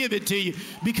 They're going to give it to you,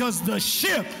 because the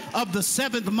shift of the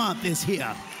 7th month is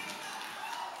here.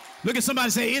 Look at somebody,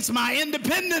 say, it's my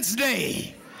Independence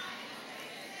Day.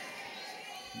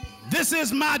 This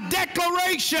is my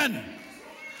declaration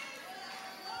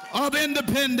of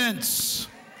independence.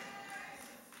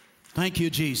 Thank you,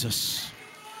 Jesus.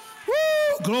 Woo!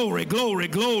 Glory, glory,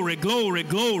 glory, glory,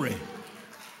 glory.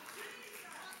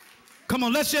 Come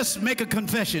on, let's just make a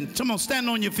confession. Come on, stand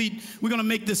on your feet. We're going to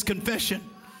make this confession.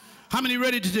 How many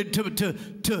ready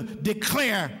to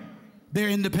declare their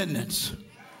independence?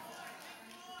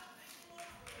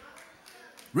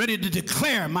 Ready to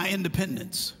declare my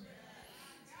independence.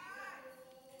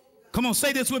 Come on,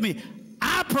 say this with me.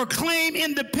 I proclaim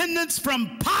independence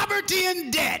from poverty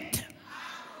and debt.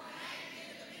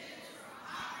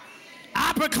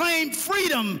 I proclaim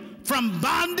freedom from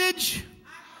bondage.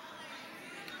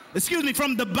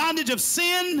 From the bondage of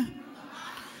sin,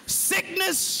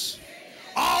 sickness,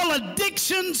 all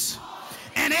addictions,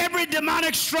 and every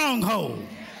demonic stronghold.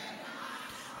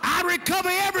 I recover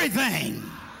everything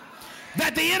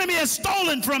that the enemy has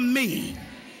stolen from me,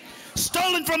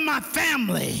 stolen from my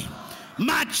family,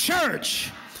 my church,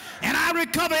 and I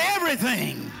recover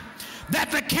everything that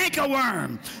the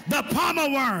cankerworm, the palmer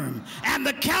worm, and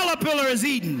the caterpillar is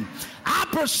eaten. I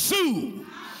pursue,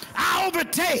 I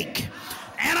overtake,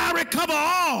 and I recover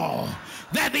all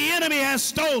that the enemy has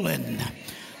stolen.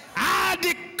 I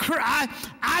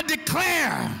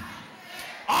declare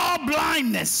all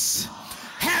blindness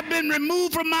have been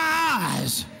removed from my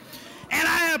eyes, and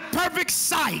I have perfect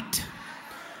sight,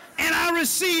 and I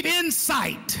receive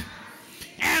insight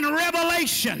and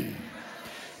revelation.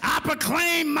 I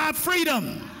proclaim my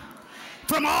freedom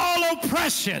from all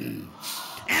oppression,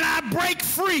 and I break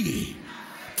free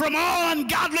from all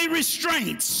ungodly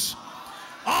restraints.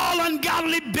 all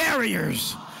ungodly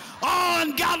barriers, all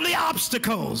ungodly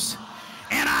obstacles,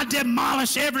 and I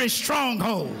demolish every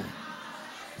stronghold.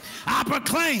 I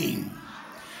proclaim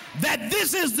that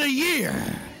this is the year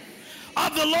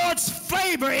of the Lord's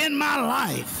favor in my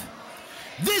life.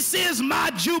 This is my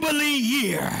Jubilee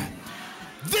year.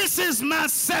 This is my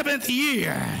 7th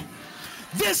year.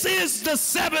 This is the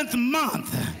 7th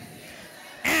month,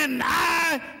 and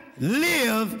I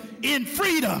live in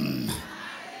freedom.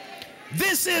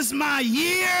 This is my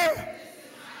year.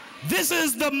 This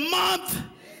is the month.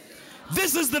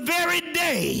 This is the very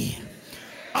day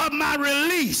of my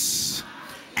release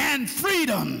and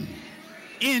freedom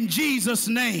in Jesus'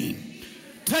 name.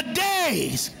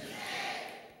 Today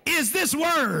is this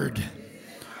word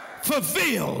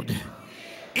fulfilled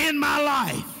in my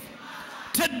life.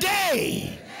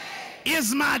 Today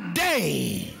is my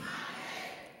day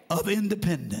of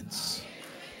independence.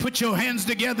 Put your hands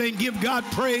together and give God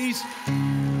praise.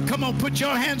 Come on, put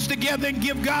your hands together and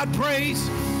give God praise.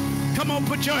 Come on,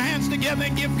 put your hands together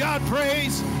and give God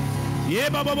praise. Yeah,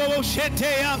 baba bobo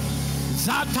shetea,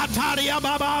 zatataria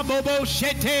baba bobo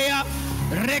shetea,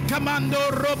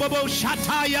 rekamando robobo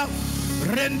shataya,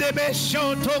 rendebe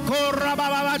shotoko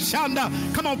rababa shanda.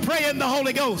 Come on, pray in the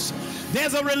Holy Ghost.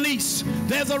 There's a release.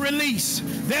 There's a release.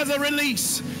 There's a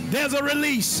release. There's a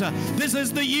release. This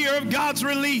is the year of God's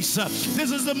release.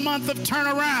 This is the month of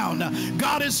turnaround.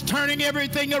 God is turning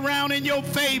everything around in your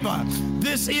favor.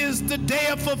 This is the day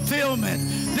of fulfillment.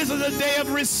 This is the day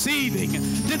of receiving.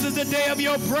 This is the day of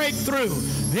your breakthrough.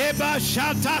 Eba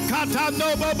shata kata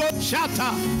nobobo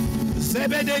shata.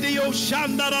 Zebededio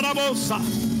shanda rabosa.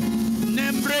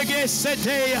 Nembrege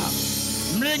setea.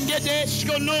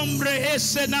 Mrengedeshko nombre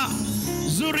esena.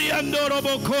 Zuriando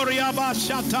robo koryaba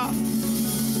shata.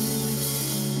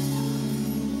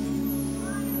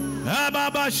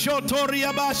 Ababa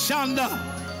shotoria bashanda.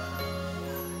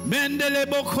 Mendele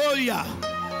bokoya.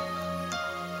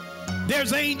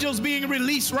 There's angels being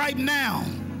released right now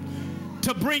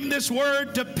to bring this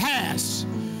word to pass.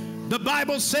 The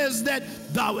Bible says that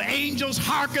the angels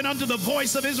hearken unto the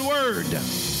voice of his word.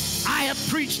 I have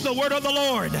preached the word of the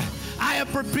Lord. I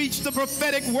have preached the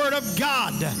prophetic word of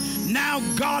God. Now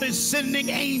God is sending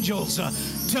angels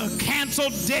to cancel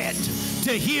debt,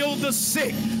 to heal the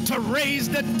sick, to raise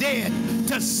the dead,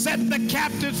 to set the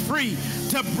captives free,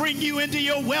 to bring you into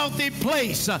your wealthy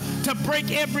place, to break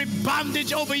every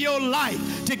bondage over your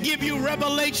life, to give you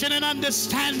revelation and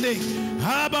understanding.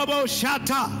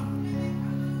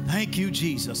 Thank you,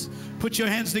 Jesus. Put your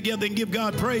hands together and give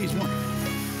God praise.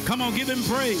 Come on, give him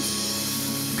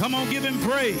praise. Come on, give him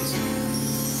praise.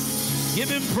 Give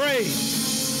him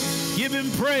praise. Give him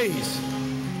praise.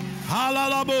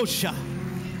 Hallelujah.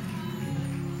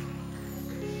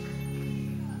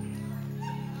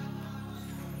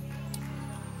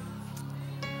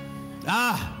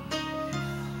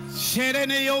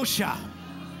 Shereneyosha.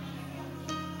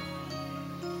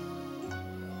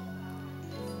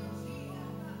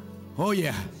 Oh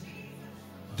yeah.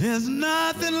 There's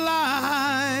nothing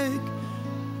like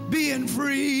being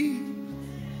free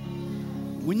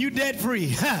when you're debt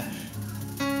free.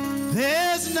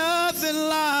 There's nothing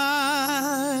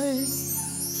like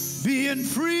being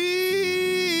free.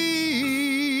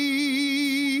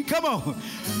 Come on.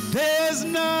 There's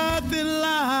nothing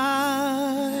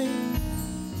like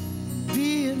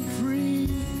being free.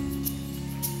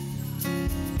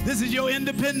 This is your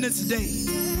Independence Day.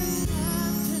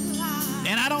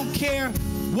 And I don't care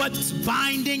what's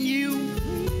binding you.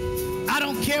 I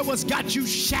don't care what's got you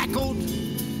shackled.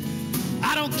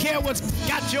 I don't care what's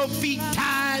got your feet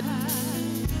tied.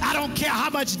 I don't care how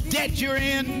much debt you're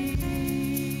in.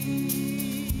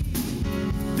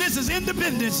 This is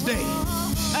Independence Day.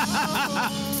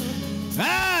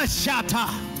 Shata.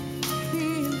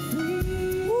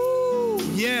 Woo.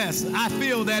 Yes, I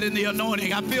feel that in the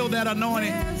anointing. I feel that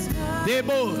anointing.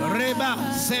 Debo reba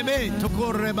sebe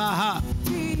toko rebaha.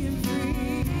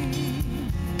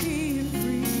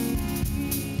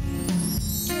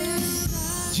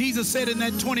 Jesus said in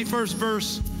that 21st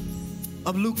verse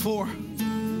of Luke 4,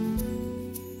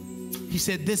 he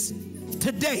said this,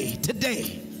 today,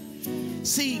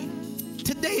 see,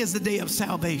 today is the day of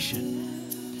salvation.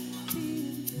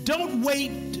 Don't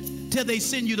wait till they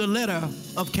send you the letter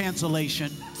of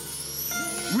cancellation.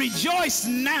 Rejoice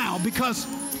now because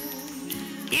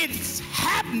it's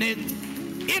happening.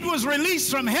 It was released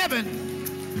from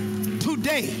heaven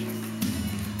today.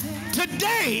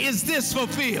 Today is this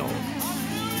fulfilled.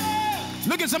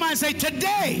 Look at somebody and say,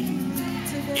 today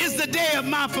is the day of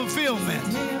my fulfillment.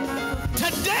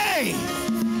 Today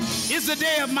is the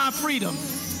day of my freedom.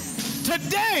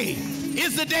 Today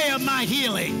is the day of my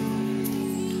healing.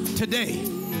 Today.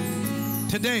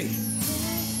 Today.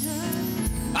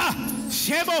 Ah,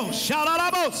 Shebo,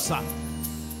 Shalarabosa.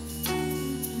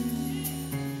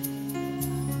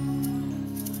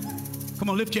 Come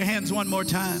on, lift your hands one more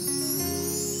time.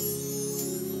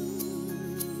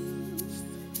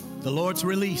 The Lord's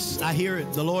release. I hear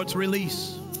it. The Lord's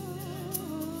release.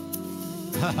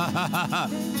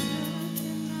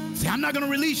 See, I'm not going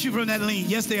to release you from that lien.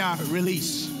 Yes, they are.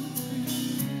 Release.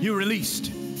 You're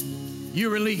released. You're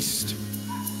released.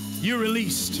 You're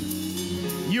released.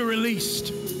 You're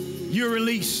released. You're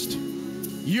released.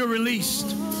 You're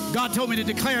released. God told me to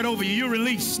declare it over you. You're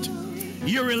released.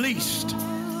 You're released.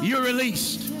 You're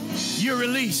released. You're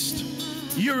released.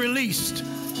 You're released.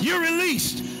 You're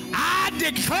released. I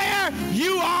declare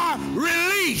you are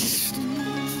released.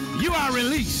 You are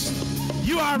released.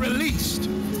 You are released.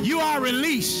 You are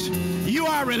released. You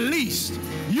are released.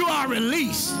 You are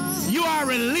released. You are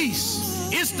released.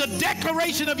 It's the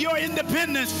declaration of your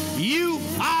independence. You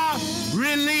are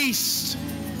released.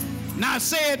 Now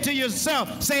say it to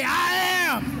yourself. Say, I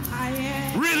am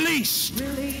released.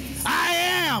 I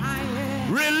am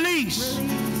released.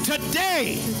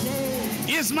 Today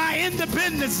is my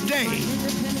Independence Day.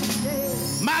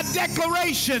 My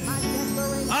declaration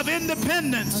of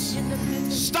independence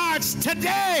starts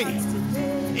today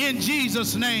in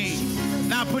Jesus' name.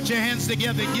 Now put your hands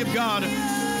together and give God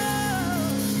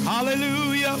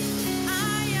hallelujah.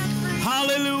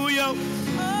 Hallelujah.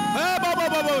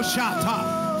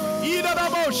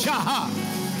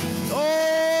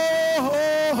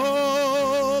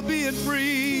 Oh, being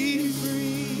free.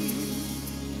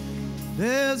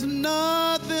 There's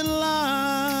nothing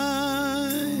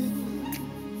like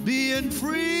being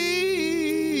free.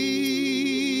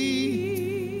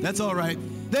 That's all right.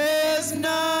 There's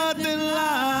nothing like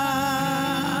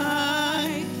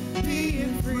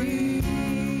being free.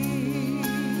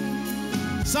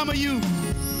 Some of you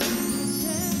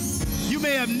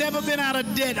may have never been out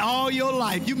of debt all your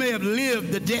life. You may have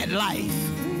lived the debt life.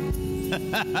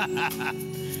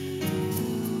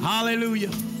 Hallelujah.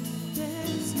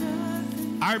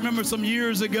 I remember some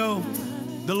years ago,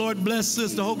 the Lord blessed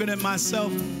Sister Hogan and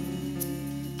myself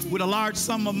with a large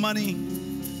sum of money,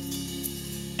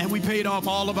 and we paid off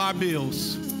all of our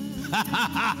bills.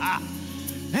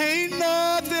 Ain't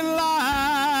nothing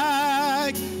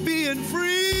like being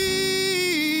free.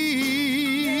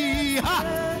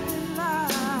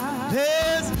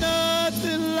 There's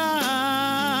nothing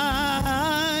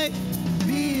like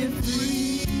being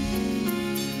free.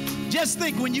 Just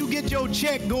think, when you get your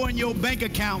check go in your bank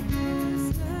account,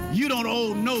 you don't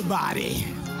owe nobody.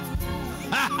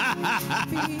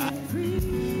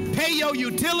 Pay your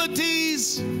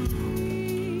utilities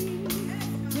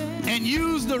and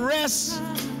use the rest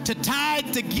to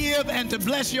tithe, to give, and to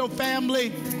bless your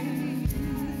family.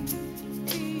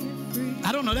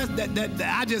 I don't know,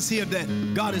 I just hear that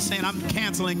God is saying, I'm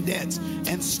canceling debts.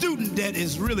 And student debt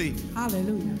is really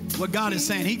hallelujah what God is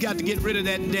saying. He got to get rid of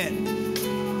that debt.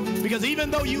 Because even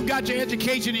though you got your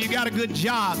education and you got a good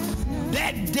job,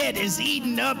 that debt is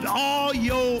eating up all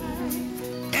your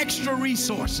extra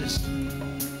resources.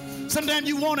 Sometimes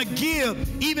you want to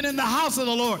give even in the house of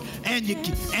the Lord, and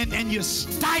you're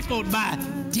stifled by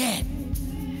debt.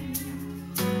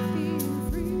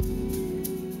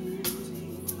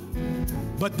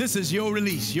 But this is your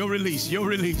release, your release, your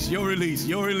release, your release,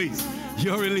 your release,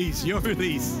 your release, your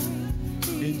release.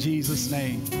 In Jesus'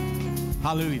 name.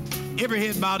 Hallelujah. Every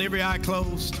head bowed, every eye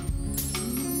closed.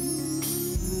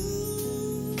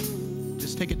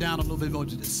 Just take it down a little bit more.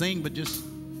 Just sing, but just,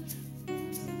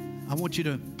 I want you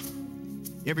to,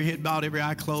 every head bowed, every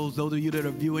eye closed. Those of you that are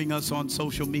viewing us on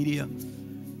social media,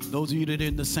 those of you that are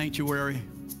in the sanctuary,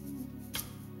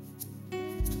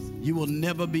 you will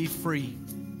never be free.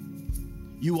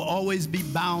 You will always be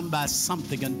bound by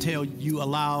something until you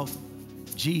allow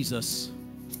Jesus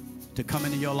to come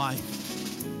into your life.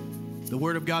 The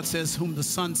Word of God says, whom the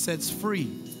Son sets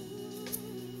free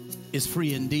is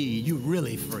free indeed. You're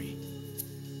really free.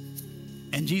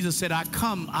 And Jesus said,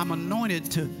 I'm anointed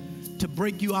to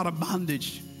break you out of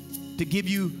bondage, to give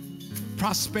you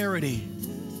prosperity,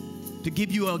 to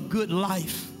give you a good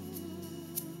life.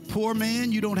 Poor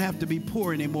man, you don't have to be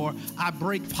poor anymore. I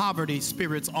break poverty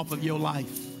spirits off of your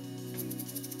life.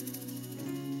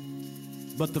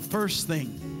 But the first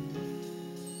thing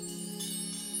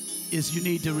is you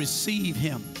need to receive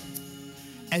Him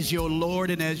as your Lord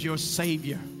and as your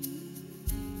Savior.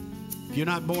 If you're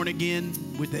not born again,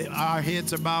 our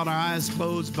heads are bowed, our eyes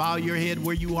closed, bow your head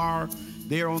where you are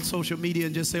there on social media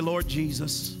and just say, Lord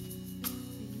Jesus,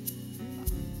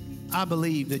 I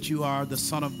believe that you are the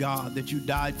Son of God, that you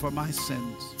died for my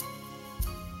sins.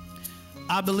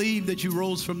 I believe that you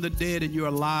rose from the dead and you're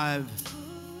alive.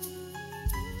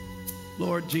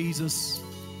 Lord Jesus,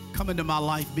 come into my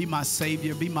life. Be my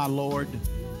Savior. Be my Lord.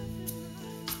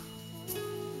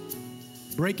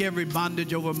 Break every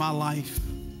bondage over my life.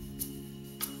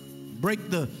 Break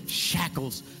the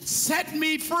shackles. Set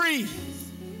me free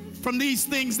from these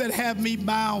things that have me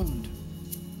bound.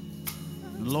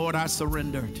 Lord, I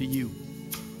surrender to you.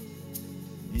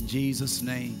 In Jesus'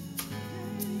 name.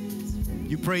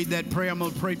 You prayed that prayer. I'm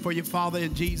going to pray for you, Father,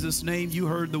 in Jesus' name. You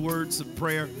heard the words of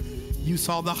prayer. You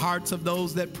saw the hearts of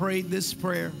those that prayed this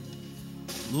prayer.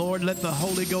 Lord, let the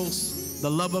Holy Ghost,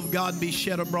 the love of God be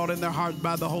shed abroad in their hearts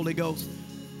by the Holy Ghost.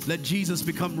 Let Jesus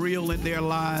become real in their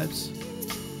lives.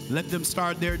 Let them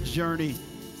start their journey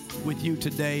with you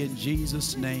today in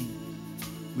Jesus' name.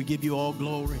 We give you all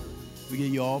glory. We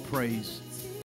give you all praise.